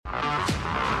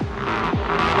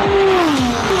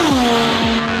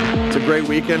great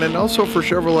weekend, and also for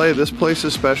Chevrolet, this place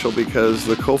is special because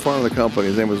the co-founder of the company,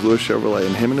 his name was Louis Chevrolet,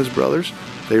 and him and his brothers,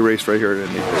 they raced right here at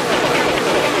Indy.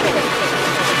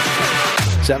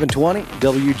 720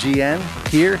 WGN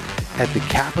here at the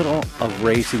capital of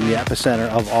racing, the epicenter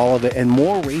of all of it, and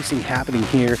more racing happening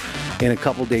here in a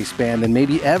couple days span than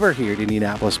maybe ever here at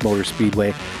Indianapolis Motor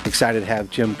Speedway. Excited to have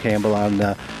Jim Campbell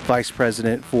on, Vice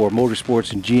President for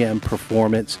Motorsports and GM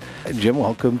Performance. Jim,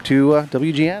 welcome to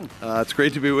WGN. It's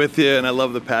great to be with you, and I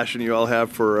love the passion you all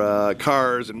have for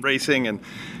cars and racing. And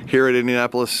here at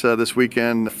Indianapolis this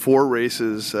weekend, 4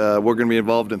 races. We're going to be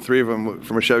involved in 3 of them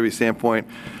from a Chevy standpoint.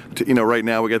 Right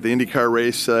now we got the IndyCar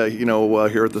race,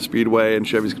 here at the Speedway, and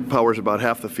Chevy's powers about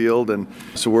half the field, and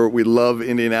so we love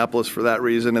Indianapolis for that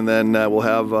reason. And then we'll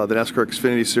have the NASCAR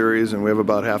Xfinity Series, and we have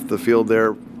about half the field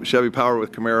there. Chevy power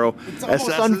with Camaro. It's almost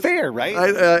unfair, right?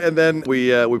 And then we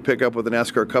pick up with the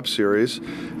NASCAR Cup Series,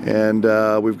 and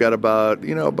we've got about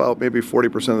maybe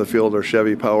 40% of the field are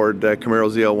Chevy powered Camaro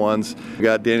ZL1s. We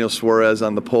got Daniel Suarez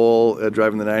on the pole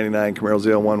driving the '99 Camaro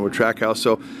ZL1 with Trackhouse.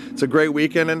 So it's a great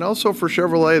weekend, and also for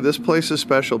Chevrolet, this place is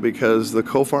special because the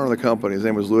co-founder of the company, his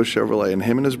name was Louis Chevrolet, and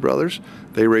him and his brothers,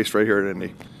 they raced right here at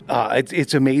Indy.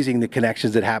 It's amazing the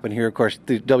connections that happen here. Of course,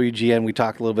 the WGN, we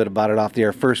talked a little bit about it off the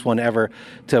air. First one ever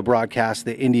to broadcast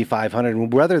the Indy 500.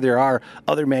 And whether there are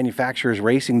other manufacturers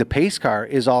racing, the pace car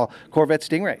is all Corvette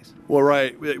Stingrays. Well,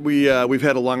 right. We've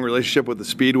had a long relationship with the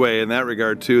Speedway in that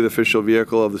regard, too, the official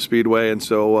vehicle of the Speedway. And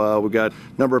so we've got a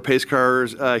number of pace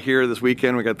cars here this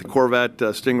weekend. We got the Corvette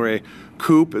Stingray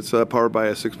Coupe. It's powered by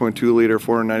a 6.2-liter,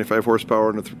 495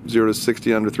 horsepower, and 0 to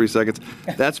 60 under 3 seconds.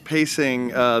 That's pacing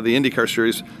the IndyCar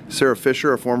Series. Sarah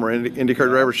Fisher, a former IndyCar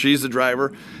driver, she's the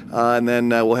driver. And then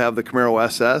we'll have the Camaro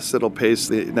SS that'll pace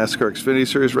the NASCAR Xfinity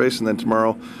Series race. And then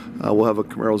tomorrow we'll have a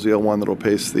Camaro ZL1 that'll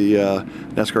pace the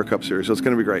NASCAR Cup Series. So it's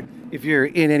going to be great. If you're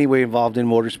in any way involved in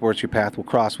motorsports, your path will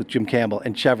cross with Jim Campbell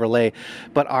and Chevrolet.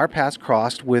 But our paths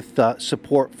crossed with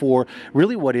support for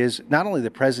really what is not only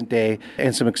the present day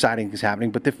and some exciting things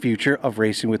happening, but the future of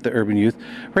racing with the Urban Youth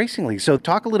Racing League. So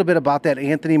talk a little bit about that.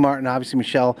 Anthony, Martin, obviously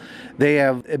Michelle, they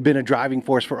have been a driving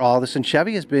force for all this, and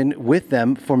Chevy has been with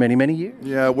them for many, many years.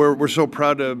 Yeah, we're so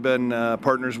proud to have been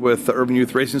partners with the Urban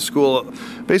Youth Racing School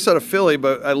based out of Philly,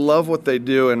 but I love what they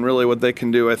do, and really what they can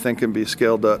do, I think, can be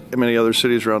scaled to many other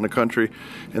cities around the country.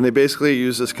 And they basically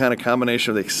use this kind of combination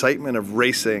of the excitement of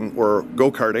racing or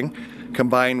go-karting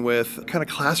combined with kind of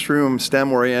classroom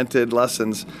STEM-oriented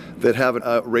lessons that have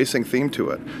a racing theme to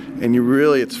it. And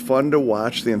it's fun to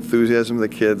watch the enthusiasm of the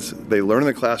kids. They learn in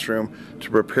the classroom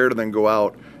to prepare to then go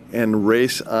out and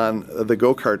race on the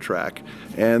go-kart track.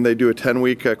 And they do a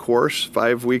 10-week course,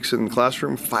 5 weeks in the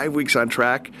classroom, 5 weeks on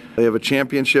track. They have a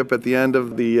championship at the end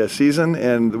of the season,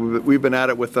 and we've been at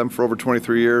it with them for over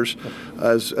 23 years.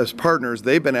 As partners,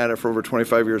 they've been at it for over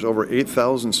 25 years. Over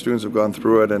 8,000 students have gone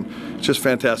through it, and it's just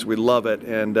fantastic. We love it.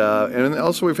 And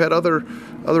also we've had other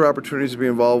opportunities to be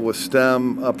involved with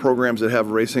STEM programs that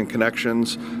have racing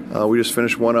connections. We just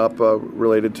finished one up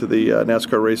related to the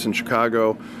NASCAR race in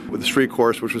Chicago with the street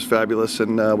course, which was fabulous.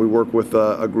 And we worked with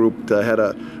a group that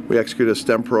we executed a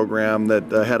STEM program that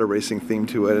had a racing theme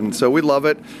to it. And so we love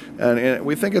it, and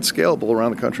we think it's scalable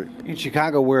around the country. In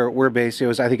Chicago, where we're based, it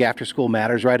was, I think, After School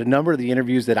Matters, right? A number of the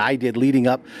interviews that I did leading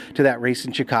up to that race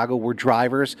in Chicago were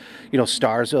drivers,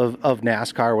 stars of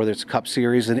NASCAR, whether it's Cup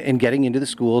Series, and getting into the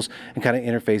schools and kind of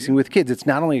interfacing with kids. It's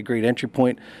not only a great entry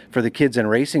point for the kids in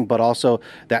racing, but also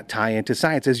that tie into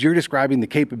science. As you're describing the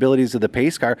capabilities of the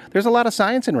pace car, there's a lot of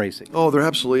science in racing. Oh, there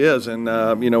absolutely is, and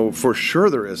for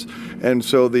sure there is. And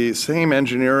so the same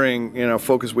engineering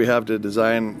focus we have to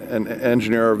design and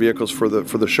engineer our vehicles for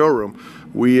the showroom,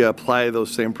 we apply those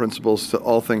same principles to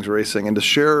all things racing, and to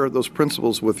share those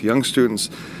principles with young students.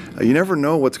 You never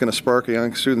know what's going to spark a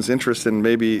young student's interest, in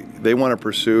maybe they want to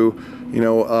pursue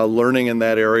learning in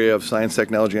that area of science,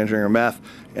 technology, engineering, or math.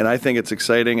 And I think it's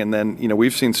exciting. And then,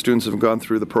 we've seen students have gone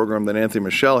through the program that Anthony and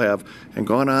Michelle have and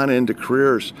gone on into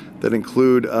careers that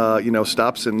include,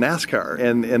 stops in NASCAR.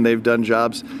 And they've done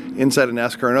jobs inside of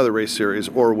NASCAR and other race series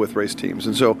or with race teams.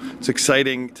 And so it's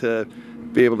exciting to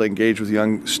be able to engage with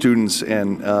young students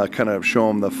and kind of show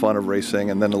them the fun of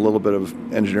racing, and then a little bit of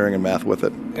engineering and math with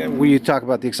it. When you talk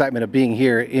about the excitement of being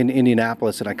here in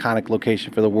Indianapolis, an iconic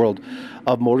location for the world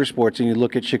of motorsports and you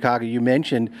look at Chicago, you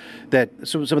mentioned that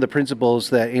some of the principles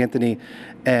that Anthony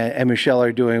and Michelle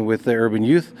are doing with the Urban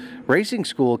Youth Racing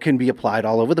School can be applied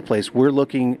all over the place. We're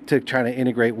looking to try to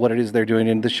integrate what it is they're doing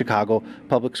in the Chicago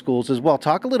public schools as well.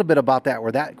 Talk a little bit about that,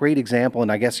 where that great example,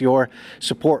 and I guess your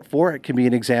support for it can be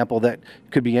an example that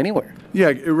could be anywhere. Yeah,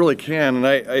 it really can. And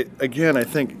I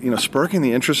think, sparking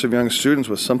the interest of young students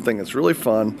with something that's really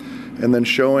fun, and then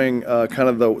showing kind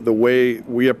of the way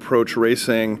we approach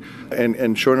racing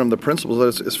and showing them the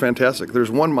principles is fantastic.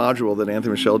 There's one module that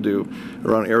Anthony and Michelle do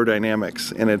around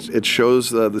aerodynamics, and it shows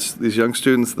these young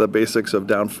students the basics of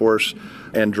downforce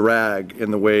and drag in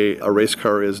the way a race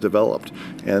car is developed.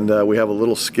 And we have a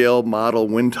little scale model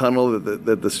wind tunnel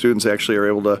that the students actually are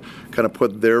able to kind of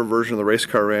put their version of the race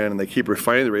car in, and they keep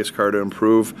refining the race car to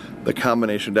improve the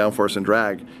combination downforce and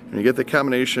drag. And you get the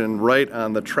combination right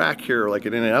on the track here, like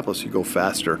at Indianapolis, you go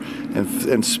faster,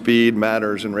 and speed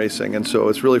matters in racing. And so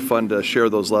it's really fun to share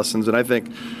those lessons. And I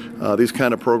think these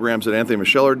kind of programs that Anthony and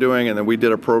Michelle are doing, and then we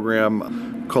did a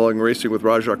program calling Racing with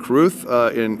Raja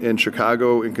Karuth in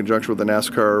Chicago in conjunction with the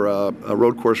NASCAR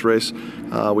road course race.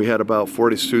 We had about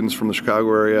 40 students from the Chicago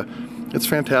area. It's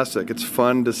fantastic. It's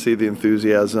fun to see the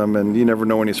enthusiasm, and you never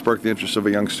know when you spark the interest of a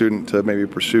young student to maybe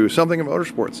pursue something in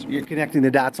motorsports. You're connecting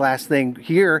the dots. Last thing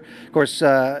here, of course,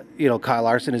 Kyle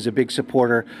Larson is a big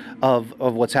supporter of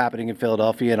what's happening in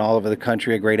Philadelphia and all over the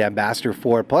country, a great ambassador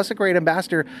for it, plus a great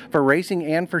ambassador for racing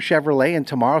and for Chevrolet. And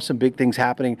tomorrow, some big things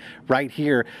happening right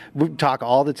here. We talk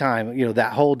all the time,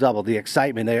 that whole double, the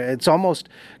excitement. It's almost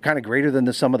kind of greater than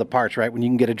the sum of the parts, right? When you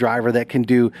can get a driver that can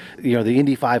do, the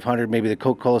Indy 500, maybe the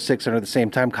Coca-Cola 600 at the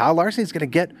same time. Kyle Larson's going to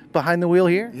get behind the wheel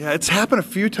here? Yeah, it's happened a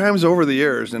few times over the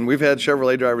years, and we've had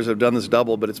Chevrolet drivers that have done this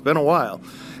double, but it's been a while.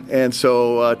 And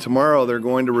so tomorrow they're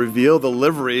going to reveal the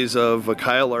liveries of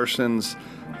Kyle Larson's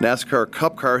NASCAR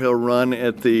Cup car he'll run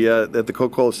at the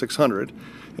Coca-Cola 600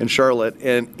 in Charlotte,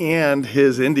 and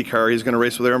his Indy car he's going to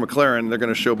race with Aaron McLaren. They're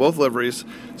going to show both liveries.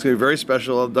 It's going to be very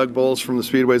special. Doug Bowles from the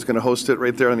Speedway is going to host it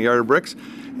right there on the Yard of Bricks,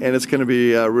 and it's going to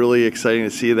be really exciting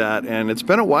to see that. And it's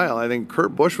been a while. I think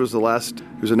Kurt Busch was the last.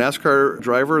 He was a NASCAR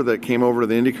driver that came over to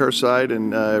the IndyCar side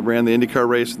and ran the IndyCar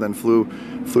race, and then flew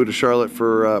to Charlotte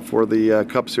for the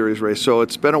Cup Series race. So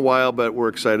it's been a while, but we're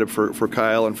excited for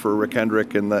Kyle and for Rick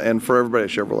Hendrick and for everybody at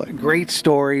Chevrolet. Great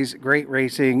stories, great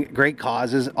racing, great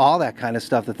causes, all that kind of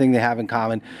stuff. The thing they have in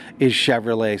common is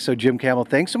Chevrolet. So Jim Campbell,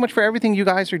 thanks so much for everything you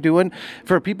guys are doing.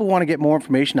 For people who want to get more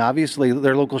information, obviously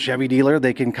their local Chevy dealer,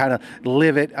 they can kind of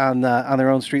live it on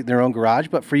their own street in their own garage.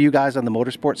 But for you guys on the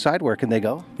motorsports side, where can they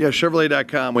go? Yeah,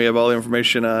 Chevrolet.com. We have all the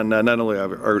information on not only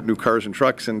our new cars and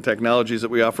trucks and technologies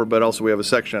that we offer, but also we have a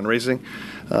section on racing.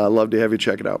 Love to have you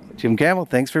check it out. Jim Campbell,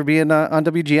 thanks for being on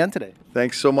WGN today.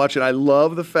 Thanks so much. And I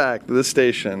love the fact that this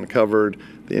station covered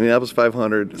the Indianapolis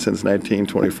 500 since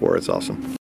 1924. It's awesome.